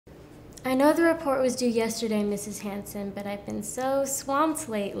I know the report was due yesterday, Mrs. Hanson, but I've been so swamped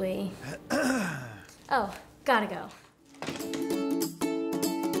lately. Oh, gotta go.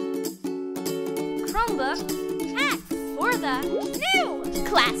 Chromebook hacks for the new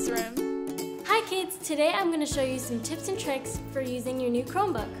classroom. Hi kids, today I'm going to show you some tips and tricks for using your new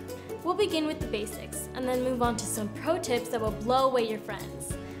Chromebook. We'll begin with the basics and then move on to some pro tips that will blow away your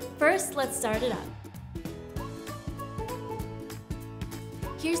friends. First, let's start it up.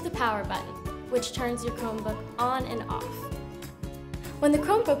 Here's the power button, which turns your Chromebook on and off. When the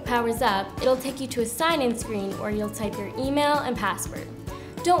Chromebook powers up, it'll take you to a sign-in screen where you'll type your email and password.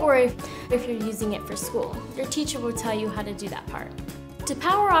 Don't worry if you're using it for school. Your teacher will tell you how to do that part. To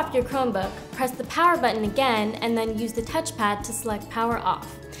power off your Chromebook, press the power button again and then use the touchpad to select power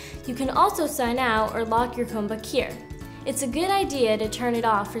off. You can also sign out or lock your Chromebook here. It's a good idea to turn it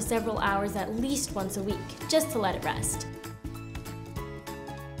off for several hours at least once a week, just to let it rest.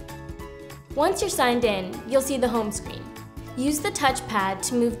 Once you're signed in, you'll see the home screen. Use the touchpad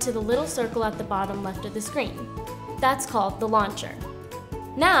to move to the little circle at the bottom left of the screen. That's called the launcher.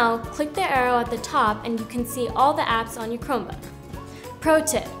 Now, click the arrow at the top and you can see all the apps on your Chromebook. Pro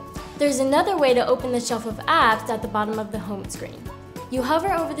tip: there's another way to open the shelf of apps at the bottom of the home screen. You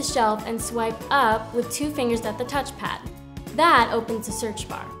hover over the shelf and swipe up with 2 fingers at the touchpad. That opens the search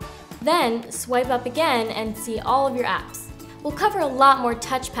bar. Then, swipe up again and see all of your apps. We'll cover a lot more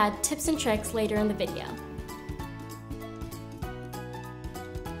touchpad tips and tricks later in the video.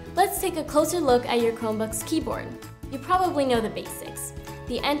 Let's take a closer look at your Chromebook's keyboard. You probably know the basics.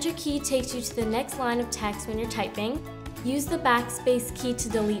 The Enter key takes you to the next line of text when you're typing. Use the backspace key to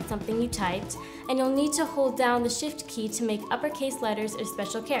delete something you typed, and you'll need to hold down the Shift key to make uppercase letters or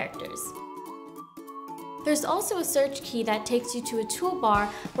special characters. There's also a search key that takes you to a toolbar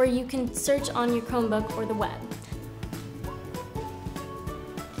where you can search on your Chromebook or the web.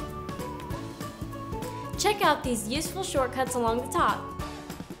 Check out these useful shortcuts along the top.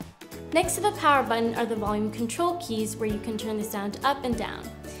 Next to the power button are the volume control keys where you can turn the sound up and down.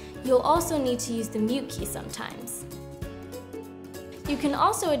 You'll also need to use the mute key sometimes. You can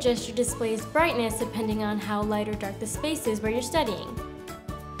also adjust your display's brightness depending on how light or dark the space is where you're studying.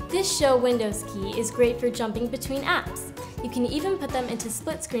 This Show Windows key is great for jumping between apps. You can even put them into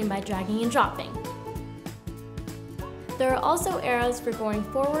split screen by dragging and dropping. There are also arrows for going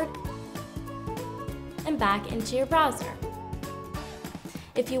forward and back into your browser.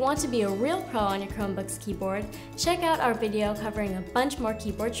 If you want to be a real pro on your Chromebook's keyboard, check out our video covering a bunch more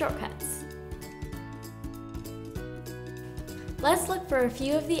keyboard shortcuts. Let's look for a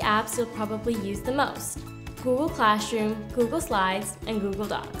few of the apps you'll probably use the most: Google Classroom, Google Slides, and Google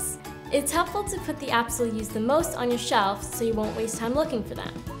Docs. It's helpful to put the apps you'll use the most on your shelf so you won't waste time looking for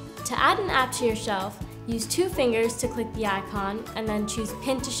them. To add an app to your shelf, use 2 fingers to click the icon and then choose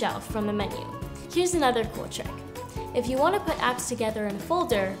Pin to Shelf from the menu. Here's another cool trick. If you want to put apps together in a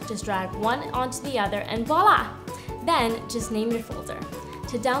folder, just drag one onto the other and voila! Then just name your folder.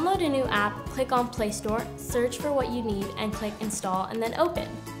 To download a new app, click on Play Store, search for what you need, and click Install and then Open.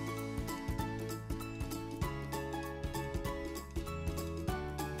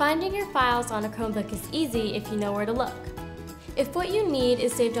 Finding your files on a Chromebook is easy if you know where to look. If what you need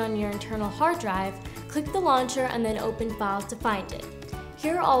is saved on your internal hard drive, click the launcher and then open Files to find it.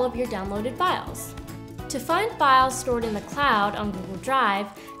 Here are all of your downloaded files. To find files stored in the cloud on Google Drive,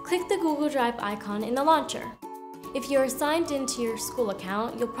 click the Google Drive icon in the launcher. If you are signed into your school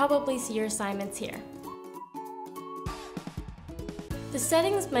account, you'll probably see your assignments here. The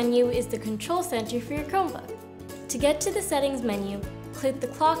Settings menu is the control center for your Chromebook. To get to the Settings menu, click the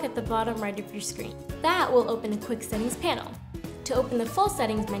clock at the bottom right of your screen. That will open a quick settings panel. To open the full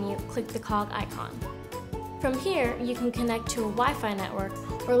Settings menu, click the cog icon. From here, you can connect to a Wi-Fi network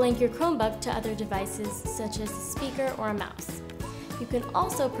or link your Chromebook to other devices such as a speaker or a mouse. You can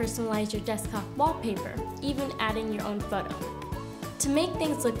also personalize your desktop wallpaper, even adding your own photo. To make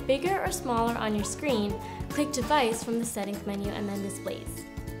things look bigger or smaller on your screen, click Device from the Settings menu and then Displays.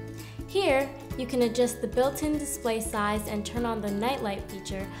 Here, you can adjust the built-in display size and turn on the night light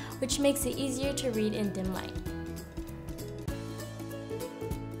feature, which makes it easier to read in dim light.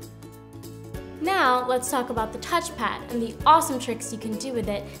 Now, let's talk about the touchpad and the awesome tricks you can do with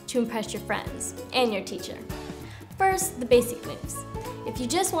it to impress your friends and your teacher. First, the basic moves. If you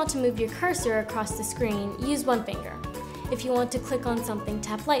just want to move your cursor across the screen, use 1 finger. If you want to click on something,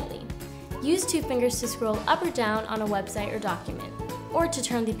 tap lightly. Use 2 fingers to scroll up or down on a website or document, or to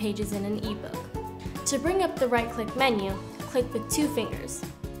turn the pages in an ebook. To bring up the right-click menu, click with 2 fingers.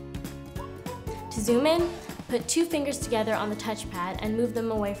 To zoom in, put 2 fingers together on the touchpad and move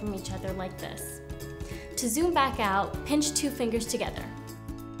them away from each other like this. To zoom back out, pinch 2 fingers together.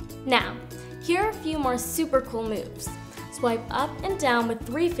 Now, here are a few more super cool moves. Swipe up and down with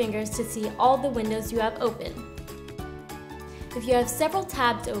 3 fingers to see all the windows you have open. If you have several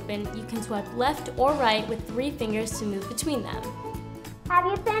tabs open, you can swipe left or right with 3 fingers to move between them. Have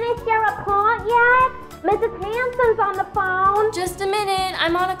you finished your report yet? Mrs. Hanson's on the phone. Just a minute,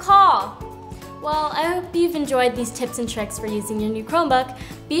 I'm on a call. Well, I hope you've enjoyed these tips and tricks for using your new Chromebook.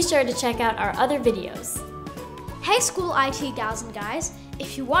 Be sure to check out our other videos. Hey school IT gals and guys,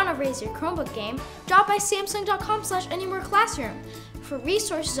 if you want to raise your Chromebook game, drop by samsung.com/anywhereclassroom for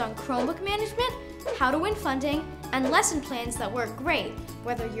resources on Chromebook management, how to win funding, and lesson plans that work great,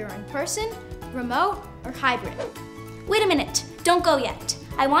 whether you're in person, remote, or hybrid. Wait a minute, don't go yet.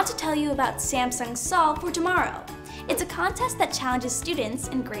 I want to tell you about Samsung's Solve for Tomorrow. It's a contest that challenges students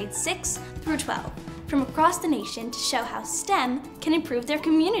in grades 6 through 12 from across the nation to show how STEM can improve their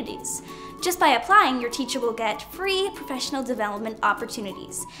communities. Just by applying, your teacher will get free professional development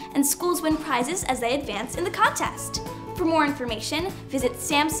opportunities, and schools win prizes as they advance in the contest. For more information, visit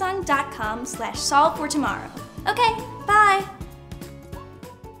samsung.com/solvefortomorrow. Okay, bye!